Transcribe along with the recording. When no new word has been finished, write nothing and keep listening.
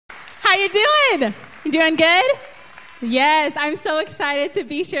How you doing? You doing good? Yes, I'm so excited to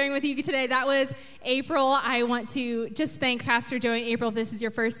be sharing with you today. That was April. I want to just thank Pastor Joe and April. If this is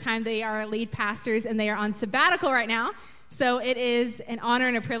your first time, they are lead pastors and they are on sabbatical right now. So it is an honor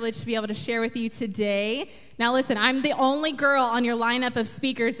and a privilege to be able to share with you today. Now listen, I'm the only girl on your lineup of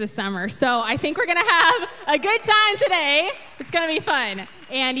speakers this summer, so I think we're going to have a good time today. It's going to be fun,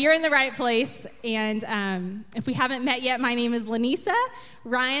 and you're in the right place. And if we haven't met yet, my name is Lanisa.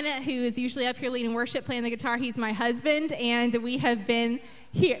 Ryan, who is usually up here leading worship, playing the guitar, he's my husband, and we have been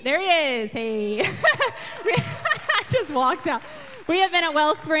here. There he is. Hey. Just walks out. We have been at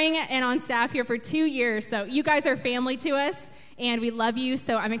Wellspring and on staff here for 2 years, so you guys are family to us, and we love you,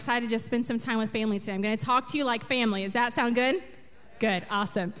 so I'm excited to spend some time with family today. I'm going to talk to you like family. Does that sound good? Good.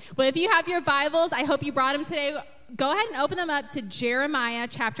 Awesome. Well, if you have your Bibles, I hope you brought them today. Go ahead and open them up to Jeremiah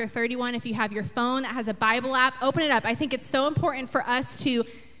chapter 31. If you have your phone that has a Bible app, open it up. I think it's so important for us to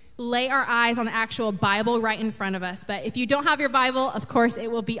lay our eyes on the actual Bible right in front of us. But if you don't have your Bible, of course,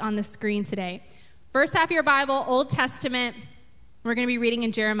 it will be on the screen today. First half of your Bible, Old Testament. We're going to be reading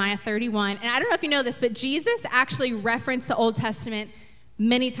in Jeremiah 31. And I don't know if you know this, but Jesus actually referenced the Old Testament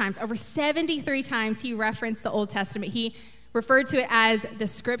many times. Over 73 times he referenced the Old Testament. He referred to it as the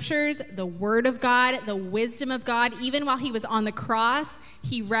scriptures, the word of God, the wisdom of God. Even while he was on the cross,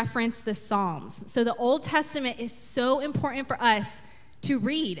 he referenced the Psalms. So the Old Testament is so important for us to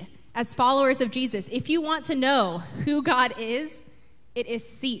read as followers of Jesus. If you want to know who God is, it is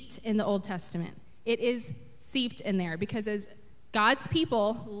seeped in the Old Testament. It is seeped in there because as God's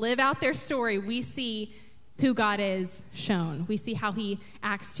people live out their story, we see who God is shown. We see how he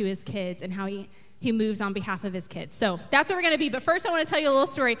acts to his kids and how he moves on behalf of his kids. So that's what we're going to be. But first, I want to tell you a little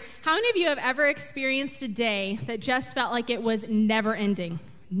story. How many of you have ever experienced a day that just felt like it was never-ending?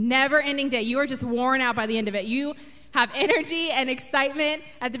 Never-ending day. You are just worn out by the end of it. You have energy and excitement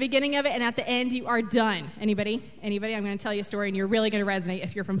at the beginning of it, and at the end, you are done. Anybody? Anybody? I'm going to tell you a story, and you're really going to resonate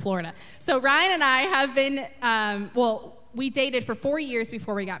if you're from Florida. So Ryan and I have been, we dated for 4 years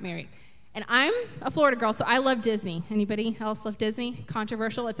before we got married. And I'm a Florida girl, so I love Disney. Anybody else love Disney?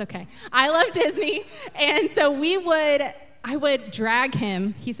 Controversial? It's okay. I love Disney. And so I would drag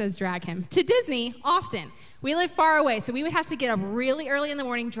him, he says drag him, to Disney often. We live far away, so we would have to get up really early in the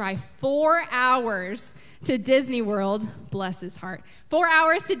morning, drive 4 hours to Disney World. Bless his heart. 4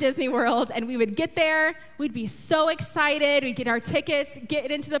 hours to Disney World, and we would get there. We'd be so excited. We'd get our tickets,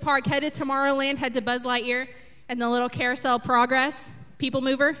 get into the park, head to Tomorrowland, head to Buzz Lightyear, and the little carousel Progress. People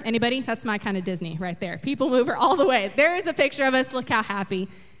mover, anybody? That's my kind of Disney right there. People mover all the way. There is a picture of us. Look how happy.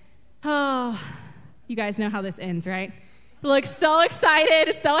 Oh, you guys know how this ends, right? Look so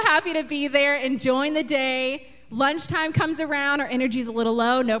excited, so happy to be there, enjoying the day. Lunchtime comes around, our energy's a little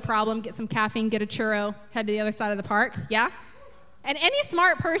low, no problem. Get some caffeine, get a churro, head to the other side of the park, yeah? And any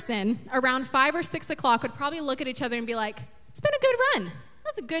smart person around 5 or 6 o'clock would probably look at each other and be like, it's been a good run. It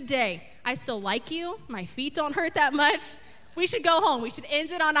was a good day. I still like you. My feet don't hurt that much. We should go home. We should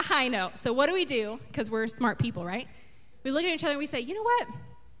end it on a high note. So what do? Because we're smart people, right? We look at each other and we say, you know what?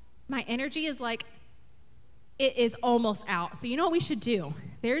 My energy is like, it is almost out. So you know what we should do?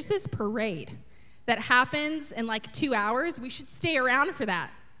 There's this parade that happens in like 2 hours. We should stay around for that.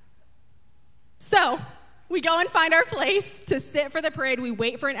 So we go and find our place to sit for the parade. We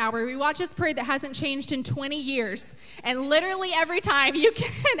wait for an hour. We watch this parade that hasn't changed in 20 years. And literally every time, you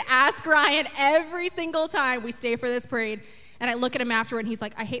can ask Ryan, every single time we stay for this parade. And I look at him afterward and he's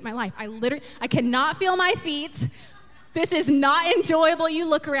like, I hate my life. I cannot feel my feet. This is not enjoyable. You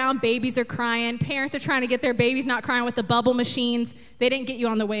look around, babies are crying. Parents are trying to get their babies not crying with the bubble machines. They didn't get you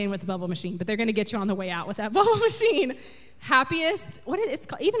on the way in with the bubble machine, but they're going to get you on the way out with that bubble machine. Happiest, what is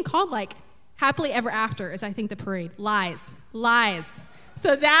it even called, like happily ever after is, I think, the parade. Lies.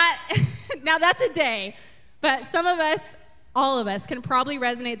 So now that's a day. But some of us, all of us, can probably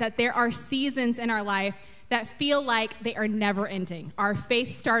resonate that there are seasons in our life that feel like they are never ending. Our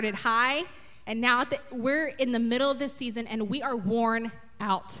faith started high, and now we're in the middle of this season, and we are worn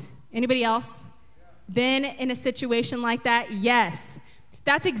out. Anybody else been in a situation like that? Yes.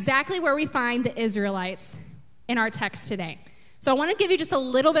 That's exactly where we find the Israelites in our text today. So I want to give you just a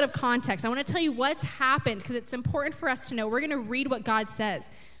little bit of context. I want to tell you what's happened because it's important for us to know. We're going to read what God says.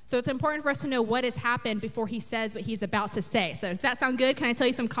 So it's important for us to know what has happened before he says what he's about to say. So does that sound good? Can I tell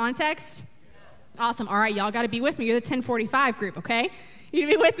you some context? Awesome. All right, y'all got to be with me. You're the 1045 group, okay? You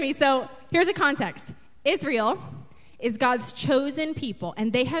need to be with me. So here's a context. Israel is God's chosen people,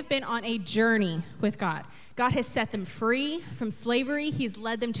 and they have been on a journey with God. God has set them free from slavery. He's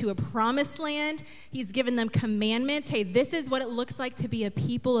led them to a promised land. He's given them commandments. Hey, this is what it looks like to be a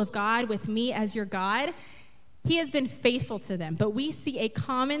people of God with me as your God. He has been faithful to them. But we see a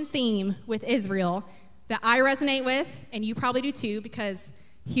common theme with Israel that I resonate with, and you probably do too, because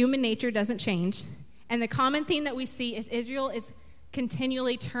human nature doesn't change. And the common theme that we see is Israel is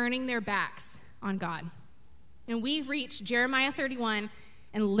continually turning their backs on God. And we reach Jeremiah 31,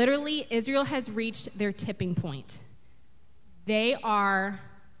 and literally Israel has reached their tipping point. They are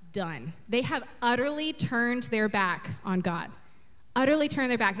done. They have utterly turned their back on God. Utterly turned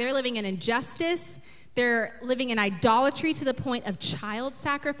their back. They're living in injustice. They're living in idolatry to the point of child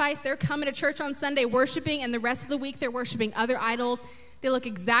sacrifice. They're coming to church on Sunday worshiping, and the rest of the week they're worshiping other idols. They look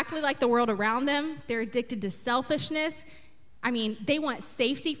exactly like the world around them. They're addicted to selfishness. I mean, they want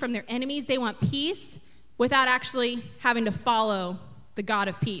safety from their enemies. They want peace without actually having to follow the God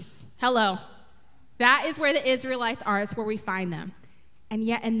of peace. Hello. That is where the Israelites are. It's where we find them. And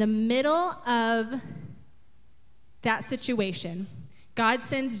yet in the middle of that situation, God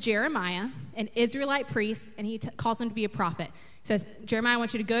sends Jeremiah, an Israelite priest, and he calls him to be a prophet. He says, Jeremiah, I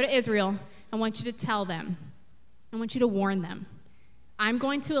want you to go to Israel. I want you to tell them. I want you to warn them. I'm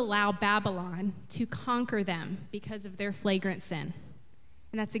going to allow Babylon to conquer them because of their flagrant sin.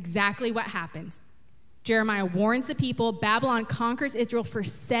 And that's exactly what happens. Jeremiah warns the people. Babylon conquers Israel for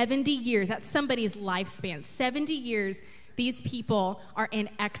 70 years. That's somebody's lifespan. 70 years, these people are in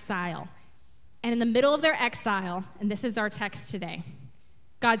exile. And in the middle of their exile, and this is our text today,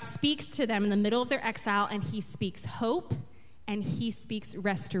 God speaks to them in the middle of their exile, and he speaks hope, and he speaks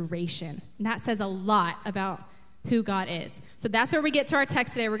restoration. And that says a lot about who God is. So that's where we get to our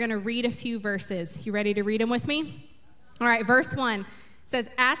text today. We're going to read a few verses. You ready to read them with me? All right, verse 1 says,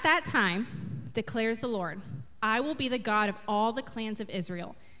 At that time, declares the Lord, I will be the God of all the clans of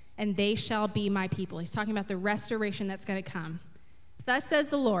Israel, and they shall be my people. He's talking about the restoration that's going to come. Thus says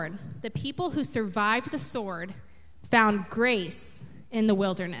the Lord, the people who survived the sword found grace in the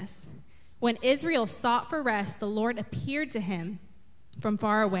wilderness. When Israel sought for rest, the Lord appeared to him from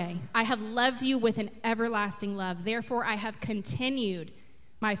far away. I have loved you with an everlasting love. Therefore, I have continued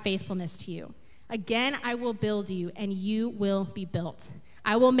my faithfulness to you. Again, I will build you, and you will be built.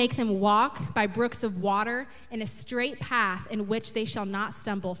 I will make them walk by brooks of water in a straight path in which they shall not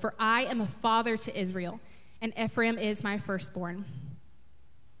stumble. For I am a father to Israel, and Ephraim is my firstborn.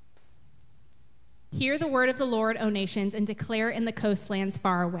 Hear the word of the Lord, O nations, and declare in the coastlands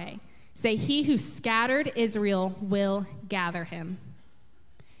far away. Say, he who scattered Israel will gather him,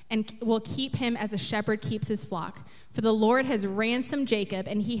 and will keep him as a shepherd keeps his flock. For the Lord has ransomed Jacob,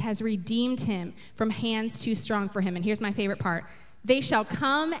 and he has redeemed him from hands too strong for him. And here's my favorite part. They shall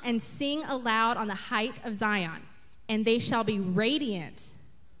come and sing aloud on the height of Zion, and they shall be radiant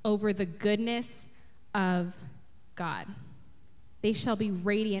over the goodness of God. They shall be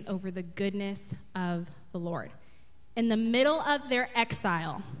radiant over the goodness of the Lord. In the middle of their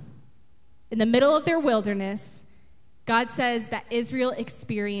exile, in the middle of their wilderness, God says that Israel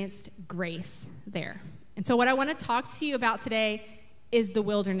experienced grace there. And so what I want to talk to you about today is the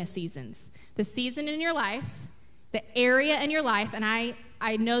wilderness seasons. The season in your life, the area in your life, and I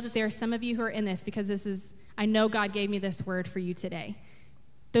know that there are some of you who are in this because I know God gave me this word for you today.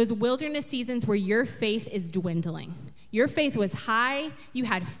 Those wilderness seasons where your faith is dwindling. Your faith was high. You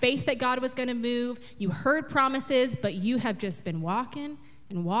had faith that God was going to move. You heard promises, but you have just been walking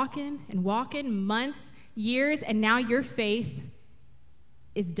and walking and walking months, years, and now your faith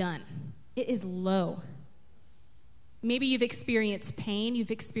is done. It is low. Maybe you've experienced pain.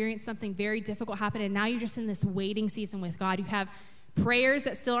 You've experienced something very difficult happen, and now you're just in this waiting season with God. You have prayers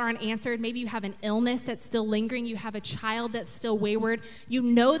that still aren't answered. Maybe you have an illness that's still lingering. You have a child that's still wayward. You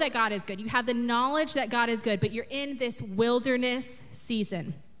know that God is good. You have the knowledge that God is good, but you're in this wilderness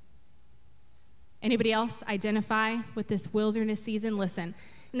season. Anybody else identify with this wilderness season? Listen.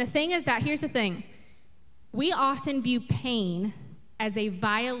 And the thing is that, here's the thing. We often view pain as a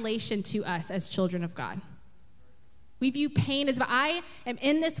violation to us as children of God. We view pain as, I am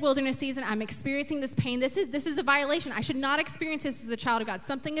in this wilderness season. I'm experiencing this pain. This is a violation. I should not experience this as a child of God.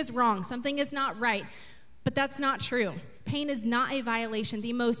 Something is wrong. Something is not right. But that's not true. Pain is not a violation.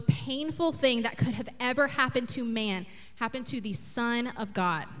 The most painful thing that could have ever happened to man happened to the Son of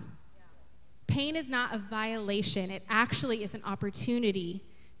God. Pain is not a violation. It actually is an opportunity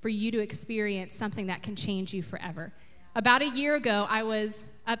for you to experience something that can change you forever. About a year ago, I was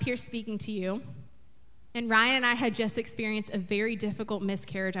up here speaking to you. And Ryan and I had just experienced a very difficult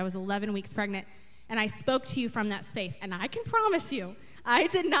miscarriage. I was 11 weeks pregnant, and I spoke to you from that space. And I can promise you, I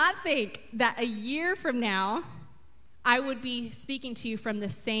did not think that a year from now, I would be speaking to you from the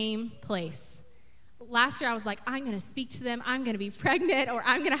same place. Last year, I was like, I'm going to speak to them. I'm going to be pregnant, or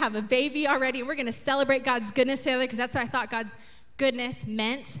I'm going to have a baby already, and we're going to celebrate God's goodness together, because that's what I thought God's goodness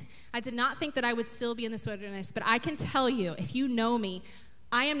meant. I did not think that I would still be in this wilderness, but I can tell you, if you know me,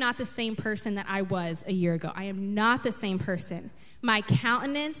 I am not the same person that I was a year ago. I am not the same person. My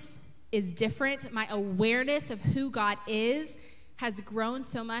countenance is different. My awareness of who God is has grown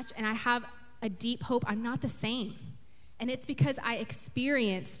so much, and I have a deep hope I'm not the same. And it's because I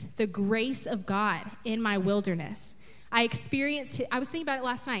experienced the grace of God in my wilderness. I was thinking about it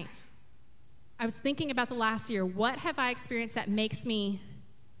last night. I was thinking about the last year. What have I experienced that makes me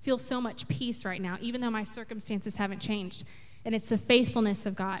feel so much peace right now, even though my circumstances haven't changed? And it's the faithfulness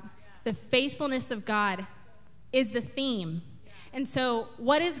of God. The faithfulness of God is the theme. And so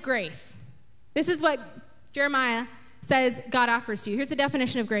what is grace? This is what Jeremiah says God offers to you. Here's the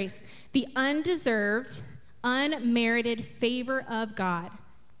definition of grace: the undeserved, unmerited favor of God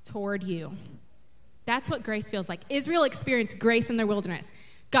toward you. That's what grace feels like. Israel experienced grace in their wilderness.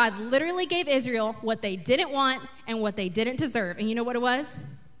 God literally gave Israel what they didn't want and what they didn't deserve. And you know what it was?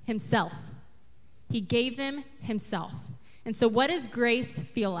 Himself. He gave them himself. And so what does grace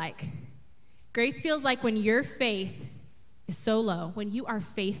feel like? Grace feels like when your faith is so low, when you are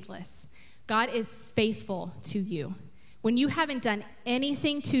faithless. God is faithful to you. When you haven't done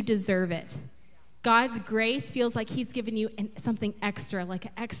anything to deserve it, God's grace feels like he's given you something extra, like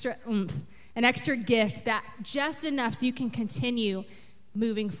an extra oomph, an extra gift, that just enough so you can continue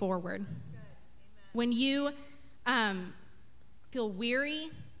moving forward. When you feel weary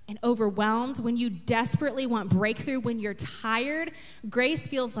and overwhelmed, when you desperately want breakthrough, when you're tired, grace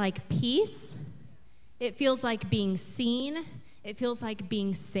feels like peace. It feels like being seen. It feels like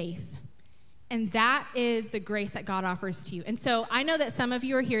being safe. And that is the grace that God offers to you. And so I know that some of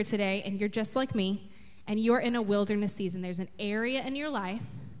you are here today and you're just like me, and you're in a wilderness season. There's an area in your life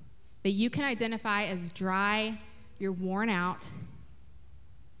that you can identify as dry, you're worn out.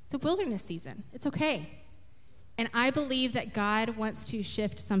 It's a wilderness season. It's okay. And I believe that God wants to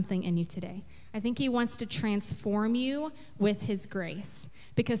shift something in you today. I think he wants to transform you with his grace.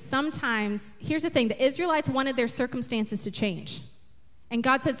 Because sometimes, here's the thing, the Israelites wanted their circumstances to change. And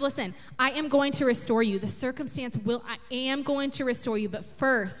God says, listen, I am going to restore you. I am going to restore you. But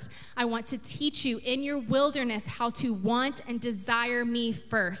first, I want to teach you in your wilderness how to want and desire me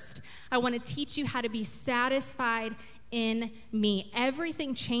first. I want to teach you how to be satisfied in me.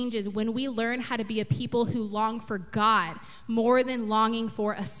 Everything changes when we learn how to be a people who long for God more than longing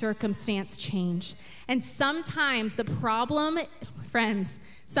for a circumstance change. And sometimes the problem, friends,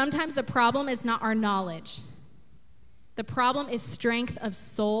 sometimes the problem is not our knowledge. The problem is strength of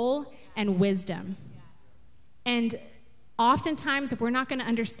soul and wisdom. And oftentimes we're not going to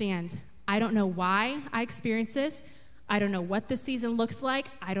understand. I don't know why I experience this. I don't know what this season looks like.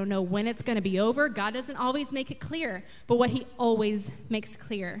 I don't know when it's going to be over. God doesn't always make it clear. But what he always makes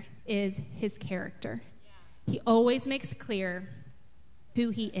clear is his character. He always makes clear who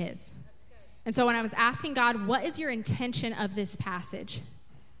he is. And so when I was asking God, what is your intention of this passage?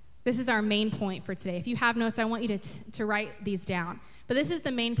 This is our main point for today. If you have notes, I want you to write these down. But this is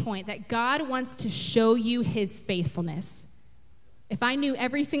the main point, that God wants to show you his faithfulness. If I knew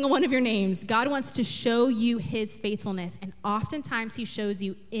every single one of your names, God wants to show you his faithfulness. And oftentimes he shows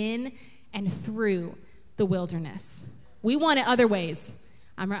you in and through the wilderness. We want it other ways.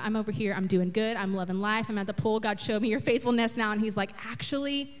 I'm over here, I'm doing good, I'm loving life, I'm at the pool, God showed me your faithfulness now. And he's like,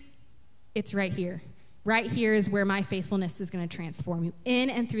 actually, it's right here. Right here is where my faithfulness is going to transform you, in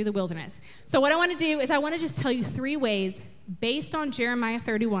and through the wilderness. So what I want to do is I want to just tell you 3 ways, based on Jeremiah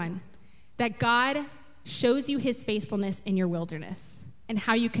 31, that God shows you his faithfulness in your wilderness and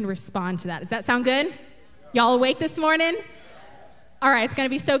how you can respond to that. Does that sound good? Y'all awake this morning? All right, it's going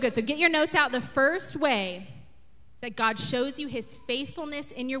to be so good. So get your notes out. The first way that God shows you his faithfulness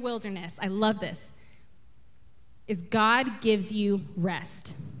in your wilderness, I love this, is God gives you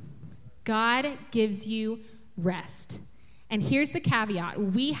rest. God gives you rest. And here's the caveat.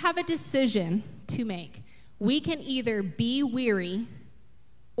 We have a decision to make. We can either be weary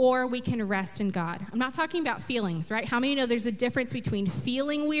or we can rest in God. I'm not talking about feelings, right? How many know there's a difference between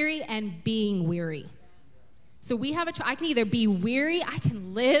feeling weary and being weary? So we have a choice. I can either be weary, I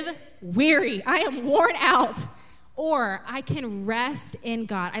can live weary, I am worn out, or I can rest in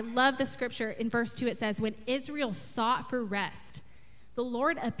God. I love the scripture. In verse 2 it says, when Israel sought for rest, the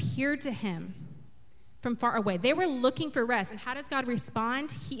Lord appeared to him from far away. They were looking for rest. And how does God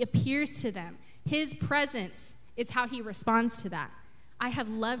respond? He appears to them. His presence is how he responds to that. I have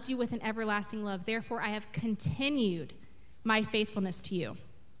loved you with an everlasting love. Therefore, I have continued my faithfulness to you.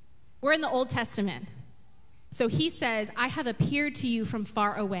 We're in the Old Testament. So he says, I have appeared to you from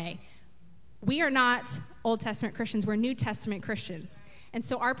far away. We are not Old Testament Christians. We're New Testament Christians. And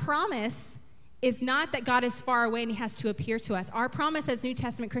so our promise is not that God is far away and he has to appear to us. Our promise as New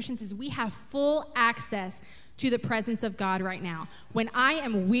Testament Christians is we have full access to the presence of God right now. When I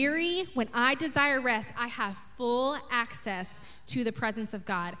am weary, when I desire rest, I have full access to the presence of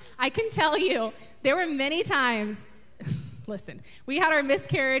God. I can tell you, there were many times, listen, we had our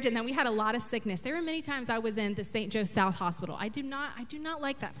miscarriage and then we had a lot of sickness. There were many times I was in the St. Joe South Hospital. I do not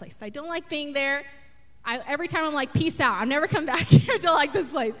like that place. I don't like being there. Every time I'm like, peace out. I've never come back here to like this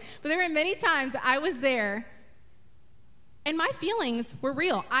place. But there were many times I was there and my feelings were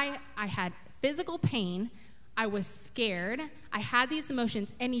real. I had physical pain. I was scared. I had these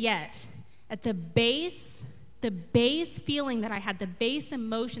emotions. And yet, at the base feeling that I had, the base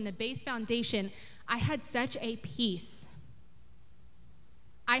emotion, the base foundation, I had such a peace.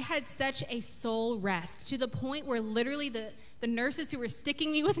 I had such a soul rest to the point where literally the nurses who were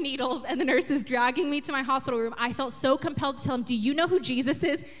sticking me with needles and the nurses dragging me to my hospital room, I felt so compelled to tell them, do you know who Jesus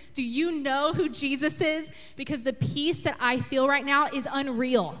is? Do you know who Jesus is? Because the peace that I feel right now is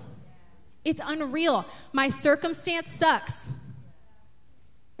unreal. It's unreal. My circumstance sucks.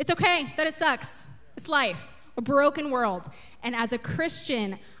 It's okay that it sucks. It's life, a broken world. And as a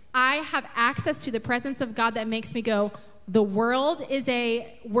Christian, I have access to the presence of God that makes me go, the world is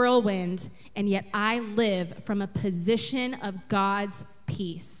a whirlwind, and yet I live from a position of God's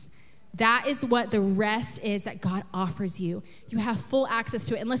peace. That is what the rest is that God offers you. You have full access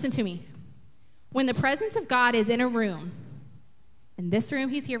to it. And listen to me. When the presence of God is in a room, in this room,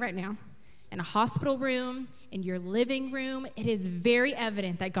 he's here right now, in a hospital room, in your living room, it is very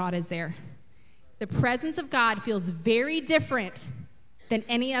evident that God is there. The presence of God feels very different than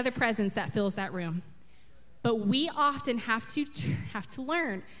any other presence that fills that room. But we often have to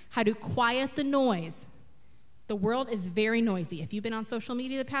learn how to quiet the noise. The world is very noisy. If you've been on social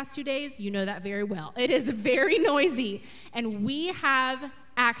media the past 2 days, you know that very well. It is very noisy. And we have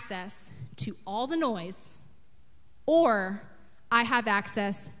access to all the noise, or I have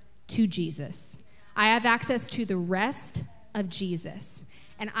access to Jesus. I have access to the rest of Jesus.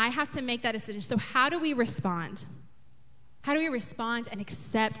 And I have to make that decision. So how do we respond? How do we respond and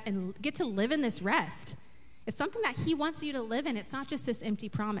accept and get to live in this rest? It's something that he wants you to live in. It's not just this empty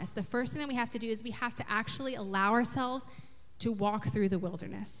promise. The first thing that we have to do is we have to actually allow ourselves to walk through the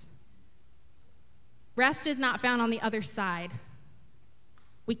wilderness. Rest is not found on the other side.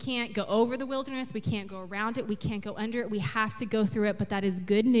 We can't go over the wilderness. We can't go around it. We can't go under it. We have to go through it, but that is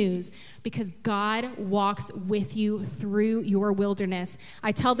good news because God walks with you through your wilderness.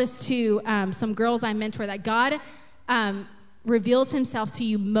 I tell this to some girls I mentor, that God reveals himself to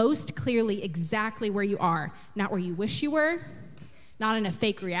you most clearly exactly where you are, not where you wish you were, not in a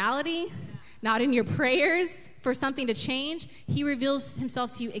fake reality, not in your prayers for something to change. He reveals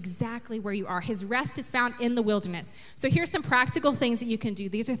himself to you exactly where you are. His rest is found in the wilderness. So here's some practical things that you can do.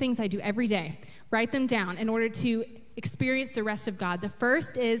 These are things I do every day. Write them down in order to experience the rest of God. The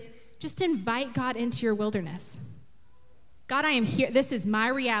first is just invite God into your wilderness. God, I am here. This is my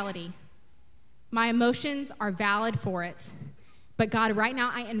reality. My emotions are valid for it. But God, right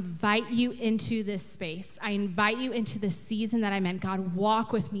now, I invite you into this space. I invite you into this season that I'm in. God,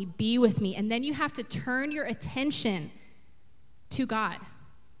 walk with me, be with me. And then you have to turn your attention to God.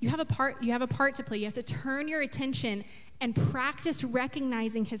 You have a part to play. You have to turn your attention and practice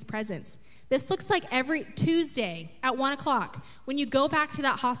recognizing his presence. This looks like every Tuesday at 1 o'clock. When you go back to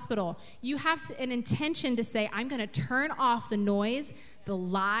that hospital, you have an intention to say, I'm going to turn off the noise, the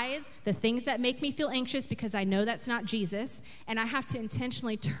lies, the things that make me feel anxious because I know that's not Jesus. And I have to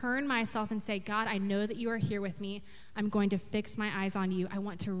intentionally turn myself and say, God, I know that you are here with me. I'm going to fix my eyes on you. I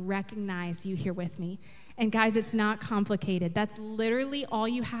want to recognize you here with me. And guys, it's not complicated. That's literally all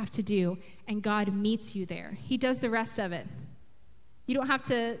you have to do. And God meets you there. He does the rest of it. You don't have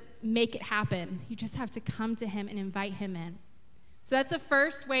to make it happen. You just have to come to him and invite him in. So that's the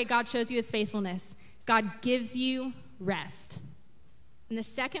first way God shows you his faithfulness. God gives you rest. And the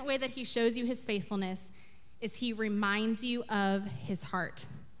second way that he shows you his faithfulness is he reminds you of his heart.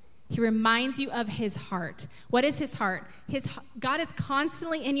 He reminds you of his heart. What is his heart? God is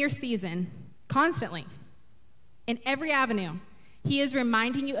constantly in your season, constantly, in every avenue. He is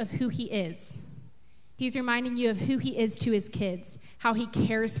reminding you of who he is. He's reminding you of who he is to his kids, how he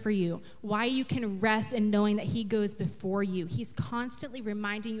cares for you, why you can rest in knowing that he goes before you. He's constantly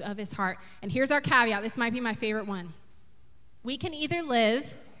reminding you of his heart. And here's our caveat. This might be my favorite one. We can either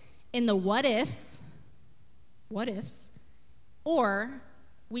live in the what ifs, or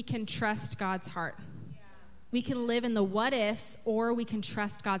we can trust God's heart. We can live in the what ifs, or we can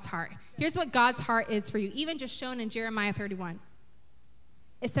trust God's heart. Here's what God's heart is for you, even just shown in Jeremiah 31.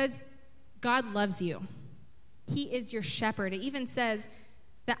 It says, God loves you. He is your shepherd. It even says,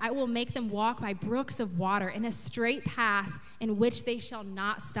 that I will make them walk by brooks of water in a straight path in which they shall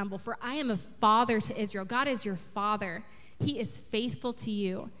not stumble. For I am a father to Israel. God is your father. He is faithful to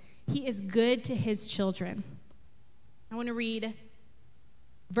you. He is good to his children. I want to read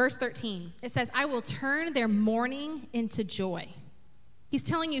verse 13. It says, I will turn their mourning into joy. He's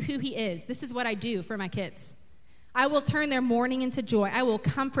telling you who he is. This is what I do for my kids. I will turn their mourning into joy. I will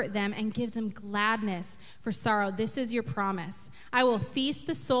comfort them and give them gladness for sorrow. This is your promise. I will feast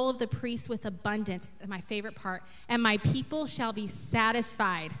the soul of the priest with abundance, my favorite part, and my people shall be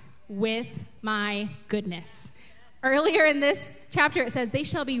satisfied with my goodness. Earlier in this chapter, it says, they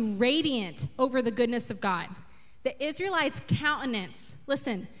shall be radiant over the goodness of God. The Israelites' countenance,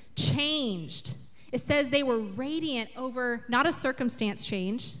 listen, changed. It says they were radiant over not a circumstance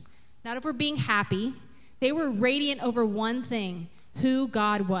change, not over being happy. They were radiant over one thing, who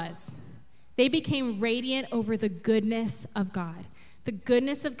God was. They became radiant over the goodness of God. The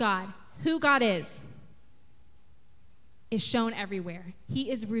goodness of God, who God is shown everywhere. He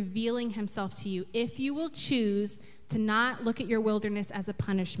is revealing himself to you if you will choose to not look at your wilderness as a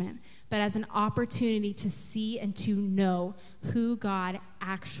punishment, but as an opportunity to see and to know who God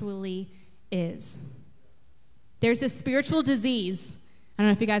actually is. There's a spiritual disease. I don't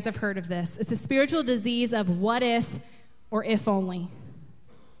know if you guys have heard of this. It's a spiritual disease of what if or if only.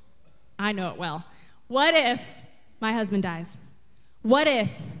 I know it well. What if my husband dies? What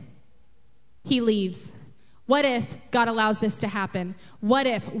if he leaves? What if God allows this to happen? What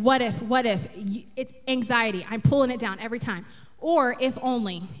if? It's anxiety. I'm pulling it down every time. Or if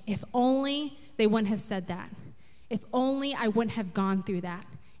only they wouldn't have said that. If only I wouldn't have gone through that.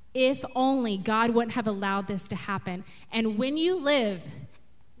 If only God wouldn't have allowed this to happen. And when you live,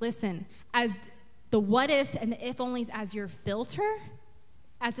 listen, as the what ifs and the if onlys as your filter,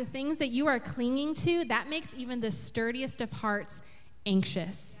 as the things that you are clinging to, that makes even the sturdiest of hearts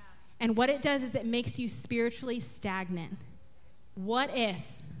anxious. And what it does is it makes you spiritually stagnant. What if?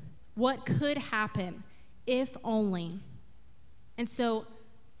 What could happen if only? And so,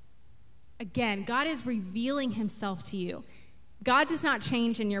 again, God is revealing himself to you. God does not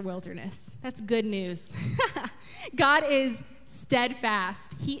change in your wilderness. That's good news. God is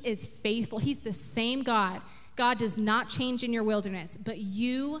steadfast. He is faithful. He's the same God. God does not change in your wilderness, but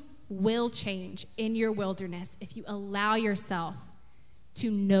you will change in your wilderness if you allow yourself to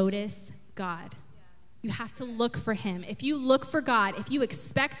notice God. You have to look for him. If you look for God, if you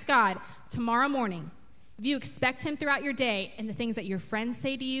expect God tomorrow morning, if you expect him throughout your day and the things that your friends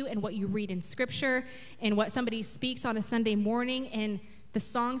say to you and what you read in scripture and what somebody speaks on a Sunday morning and the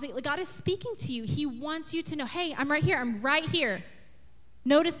songs that God is speaking to you, he wants you to know, hey, I'm right here. I'm right here.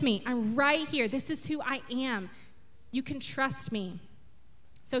 Notice me. I'm right here. This is who I am. You can trust me.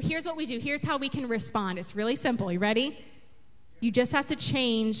 So here's what we do. Here's how we can respond. It's really simple. You ready? You just have to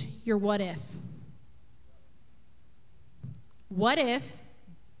change your what if. What if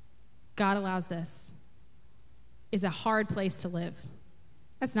God allows this? Is a hard place to live.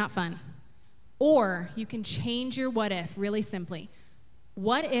 That's not fun. Or you can change your what if really simply.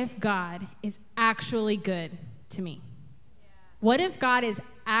 What if God is actually good to me? What if God is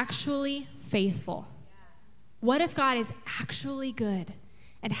actually faithful? What if God is actually good?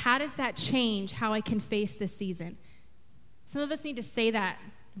 And how does that change how I can face this season? Some of us need to say that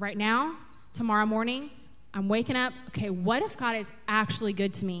right now, tomorrow morning. I'm waking up, okay, what if God is actually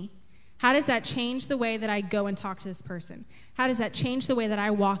good to me? How does that change the way that I go and talk to this person? How does that change the way that I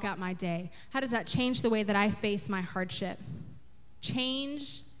walk out my day? How does that change the way that I face my hardship?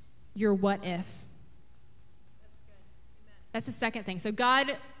 Change your what if. That's the second thing. So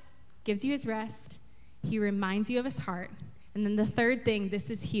God gives you his rest. He reminds you of his heart. And then the third thing,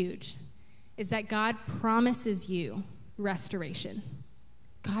 this is huge, is that God promises you restoration.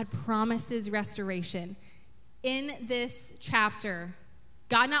 God promises restoration. In this chapter,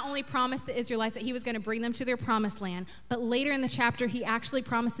 God not only promised the Israelites that he was going to bring them to their promised land, but later in the chapter, he actually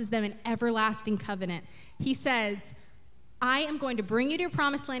promises them an everlasting covenant. He says, I am going to bring you to your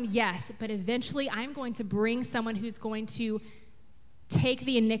promised land, yes, but eventually I'm going to bring someone who's going to take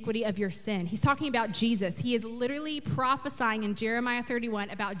the iniquity of your sin. He's talking about Jesus. He is literally prophesying in Jeremiah 31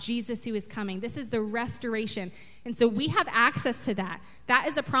 about Jesus who is coming. This is the restoration. And so we have access to that. That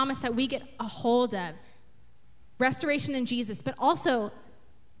is a promise that we get a hold of. Restoration in Jesus, but also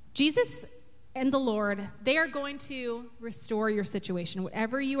Jesus and the Lord, they are going to restore your situation.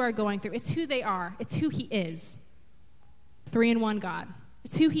 Whatever you are going through, it's who they are. It's who he is. 3-in-1 God.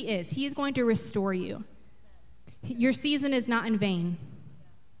 It's who he is. He is going to restore you. Your season is not in vain.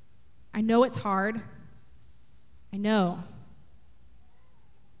 I know it's hard. I know.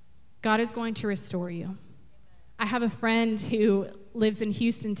 God is going to restore you. I have a friend who lives in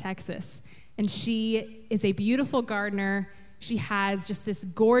Houston, Texas. And she is a beautiful gardener. She has just this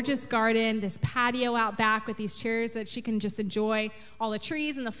gorgeous garden, this patio out back with these chairs that she can just enjoy all the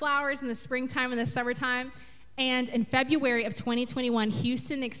trees and the flowers in the springtime and the summertime. And in February of 2021,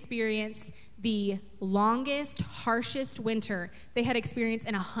 Houston experienced the longest, harshest winter they had experienced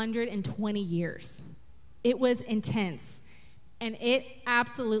in 120 years. It was intense, and it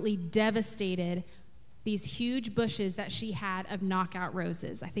absolutely devastated these huge bushes that she had of knockout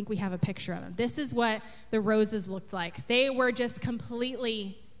roses. I think we have a picture of them. This is what the roses looked like. They were just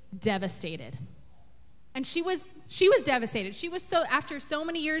completely devastated. And she was devastated. She was after so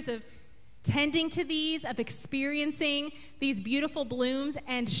many years of tending to these, of experiencing these beautiful blooms,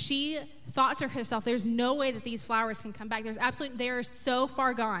 and she thought to herself, there's no way that these flowers can come back. They are so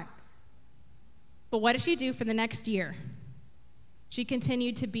far gone. But what did she do for the next year? She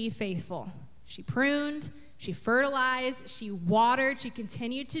continued to be faithful. She pruned, she fertilized, she watered, she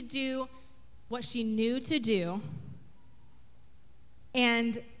continued to do what she knew to do.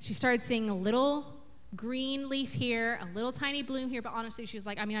 And she started seeing a little green leaf here, a little tiny bloom here, but honestly, she was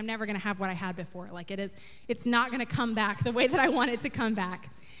like, I'm never gonna have what I had before. Like it's not gonna come back the way that I want it to come back.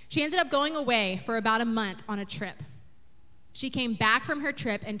 She ended up going away for about a month on a trip. She came back from her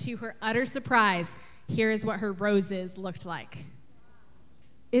trip, and to her utter surprise, here is what her roses looked like.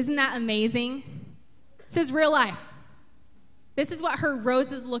 Isn't that amazing? This is real life. This is what her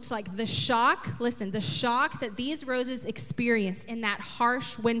roses looked like. The shock that these roses experienced in that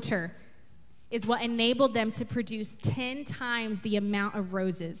harsh winter is what enabled them to produce 10 times the amount of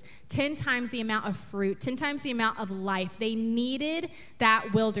roses, 10 times the amount of fruit, 10 times the amount of life. They needed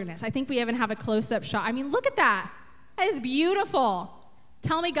that wilderness. I think we even have a close-up shot. Look at that. That is beautiful.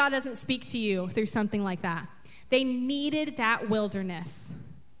 Tell me God doesn't speak to you through something like that. They needed that wilderness.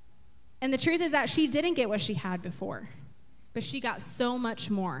 And the truth is that she didn't get what she had before, but she got so much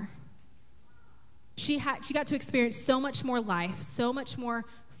more. She got to experience so much more life, so much more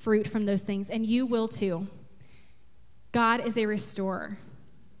fruit from those things, and you will too. God is a restorer.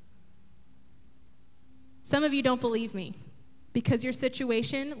 Some of you don't believe me because your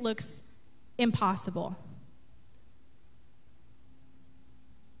situation looks impossible.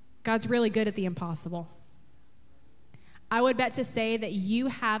 God's really good at the impossible. I would bet to say that you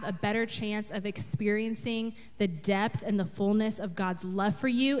have a better chance of experiencing the depth and the fullness of God's love for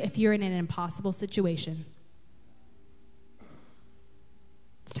you if you're in an impossible situation.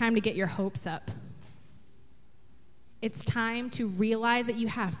 It's time to get your hopes up. It's time to realize that you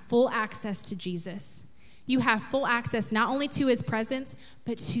have full access to Jesus. You have full access not only to his presence,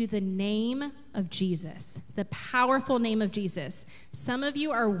 but to the name of Jesus, the powerful name of Jesus. Some of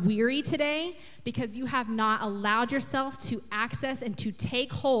you are weary today because you have not allowed yourself to access and to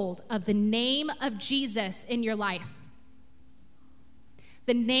take hold of the name of Jesus in your life.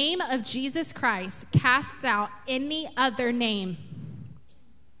 The name of Jesus Christ casts out any other name.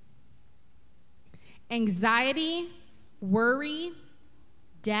 Anxiety, worry,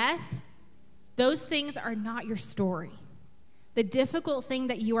 death, those things are not your story. The difficult thing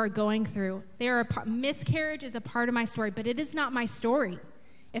that you are going through, miscarriage is a part of my story, but it is not my story.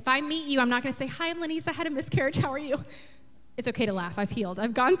 If I meet you, I'm not going to say, hi, I'm Lenise, I had a miscarriage, how are you? It's okay to laugh, I've healed,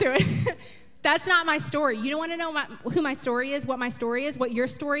 I've gone through it. That's not my story. You don't want to know who my story is, what your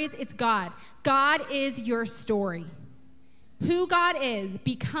story is? It's God. God is your story. Who God is,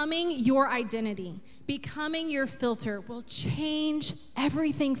 becoming your identity, becoming your filter will change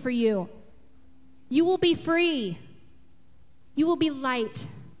everything for you. You will be free. You will be light.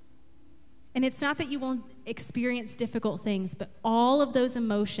 And it's not that you won't experience difficult things, but all of those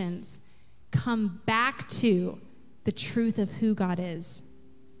emotions come back to the truth of who God is.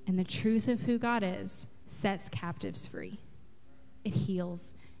 And the truth of who God is sets captives free. It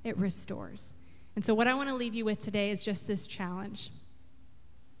heals. It restores. And so what I want to leave you with today is just this challenge.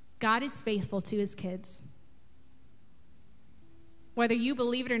 God is faithful to his kids. Whether you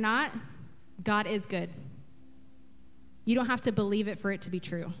believe it or not, God is good. You don't have to believe it for it to be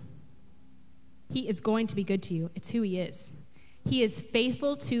true. He is going to be good to you. It's who he is. He is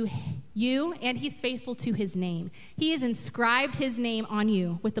faithful to you, and he's faithful to his name. He has inscribed his name on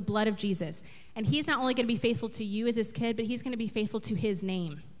you with the blood of Jesus. And he's not only going to be faithful to you as his kid, but he's going to be faithful to his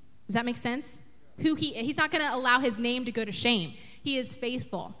name. Does that make sense? He's not going to allow his name to go to shame. He is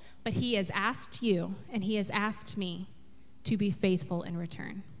faithful, but he has asked you, and he has asked me to be faithful in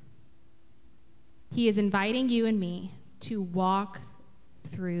return. He is inviting you and me to walk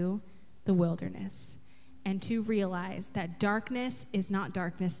through the wilderness and to realize that darkness is not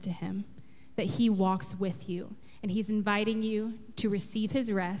darkness to him, that he walks with you. And he's inviting you to receive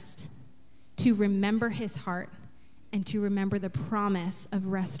his rest, to remember his heart, and to remember the promise of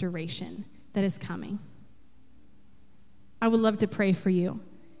restoration that is coming. I would love to pray for you.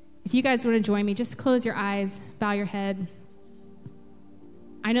 If you guys want to join me, just close your eyes, bow your head.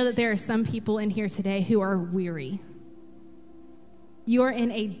 I know that there are some people in here today who are weary. You are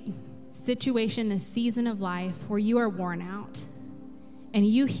in a situation, a season of life where you are worn out. And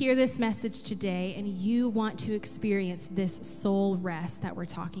you hear this message today and you want to experience this soul rest that we're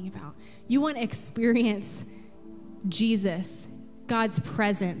talking about. You want to experience Jesus, God's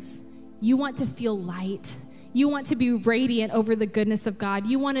presence. You want to feel light. You want to be radiant over the goodness of God.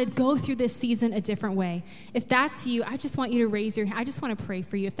 You want to go through this season a different way. If that's you, I just want you to raise your hand. I just want to pray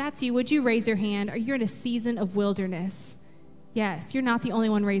for you. If that's you, would you raise your hand? Or you're in a season of wilderness? Yes, you're not the only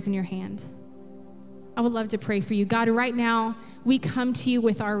one raising your hand. I would love to pray for you. God, right now, we come to you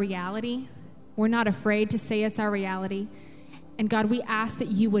with our reality. We're not afraid to say it's our reality. And God, we ask that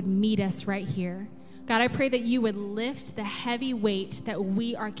you would meet us right here. God, I pray that you would lift the heavy weight that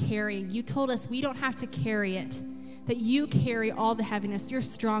we are carrying. You told us we don't have to carry it, that you carry all the heaviness. You're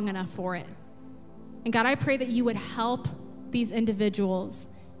strong enough for it. And God, I pray that you would help these individuals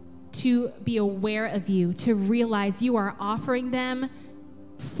to be aware of you, to realize you are offering them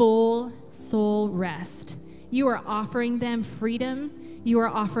full soul rest. You are offering them freedom. You are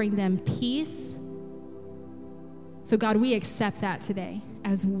offering them peace. So God, we accept that today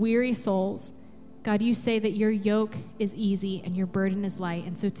as weary souls. God, you say that your yoke is easy and your burden is light.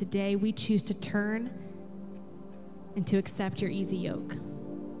 And so today we choose to turn and to accept your easy yoke.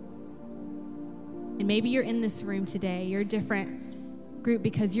 And maybe you're in this room today. You're a different group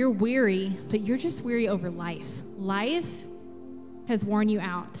because you're weary, but you're just weary over life. Life has worn you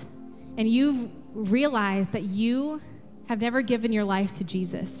out. And you've realized that you have never given your life to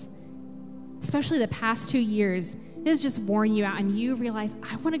Jesus. Especially the past 2 years, it has just worn you out, and you realize,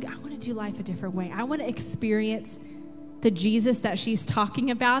 I want to do life a different way. I want to experience the Jesus that she's talking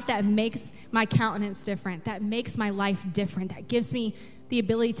about that makes my countenance different, that makes my life different, that gives me the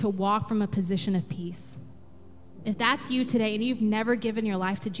ability to walk from a position of peace. If that's you today and you've never given your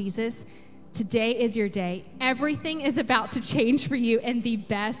life to Jesus, today is your day. Everything is about to change for you in the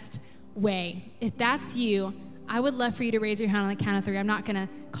best way. If that's you, I would love for you to raise your hand on the count of 3. I'm not going to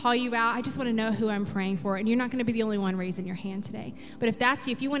call you out. I just want to know who I'm praying for. And you're not going to be the only one raising your hand today. But if that's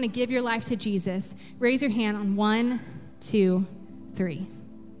you, if you want to give your life to Jesus, raise your hand on 1, 2, 3.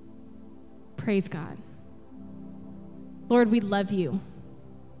 Praise God. Lord, we love you.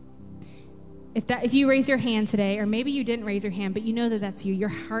 If you raise your hand today, or maybe you didn't raise your hand, but you know that that's you, your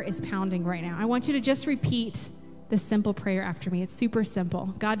heart is pounding right now. I want you to just repeat this simple prayer after me. It's super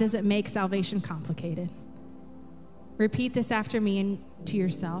simple. God doesn't make salvation complicated. Repeat this after me and to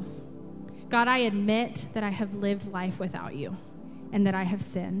yourself. God, I admit that I have lived life without you and that I have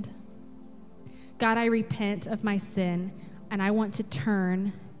sinned. God, I repent of my sin and I want to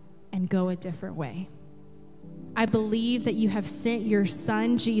turn and go a different way. I believe that you have sent your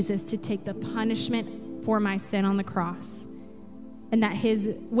son, Jesus, to take the punishment for my sin on the cross, and that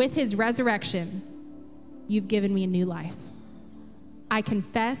with his resurrection, you've given me a new life. I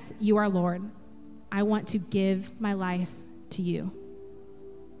confess you are Lord. I want to give my life to you.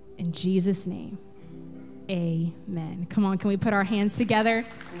 In Jesus' name, amen. Come on, can we put our hands together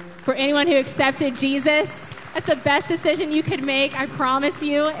for anyone who accepted Jesus? That's the best decision you could make, I promise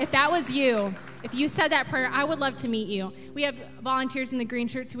you. If that was you, if you said that prayer, I would love to meet you. We have volunteers in the green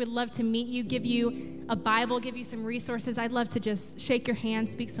shirts who would love to meet you, give you a Bible, give you some resources. I'd love to just shake your hand,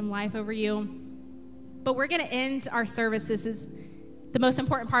 speak some life over you. But we're going to end our service. This is the most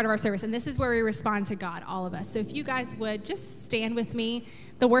important part of our service, and this is where we respond to God, all of us. So if you guys would just stand with me.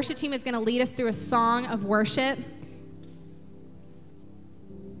 The worship team is going to lead us through a song of worship.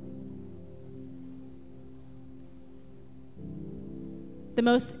 The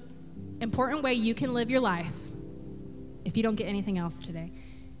most important way you can live your life, if you don't get anything else today,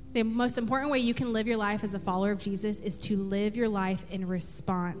 the most important way you can live your life as a follower of Jesus is to live your life in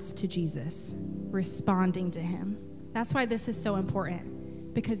response to Jesus, responding to him. That's why this is so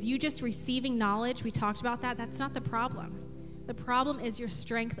important, because you just receiving knowledge, we talked about that, that's not the problem. The problem is your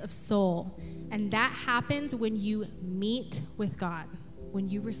strength of soul, and that happens when you meet with God, when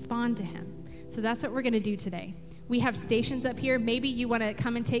you respond to him. So that's what we're going to do today. We have stations up here. Maybe you want to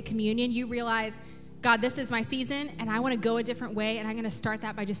come and take communion. You realize, God, this is my season, and I want to go a different way, and I'm going to start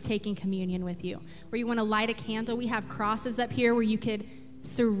that by just taking communion with you. Or you want to light a candle. We have crosses up here where you could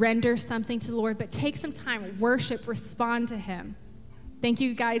surrender something to the Lord, but take some time, worship, respond to him. Thank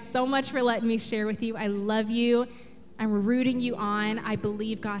you guys so much for letting me share with you. I love you. I'm rooting you on. I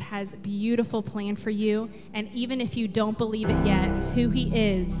believe God has a beautiful plan for you, and even if you don't believe it yet, who he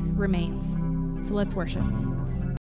is remains. So let's worship.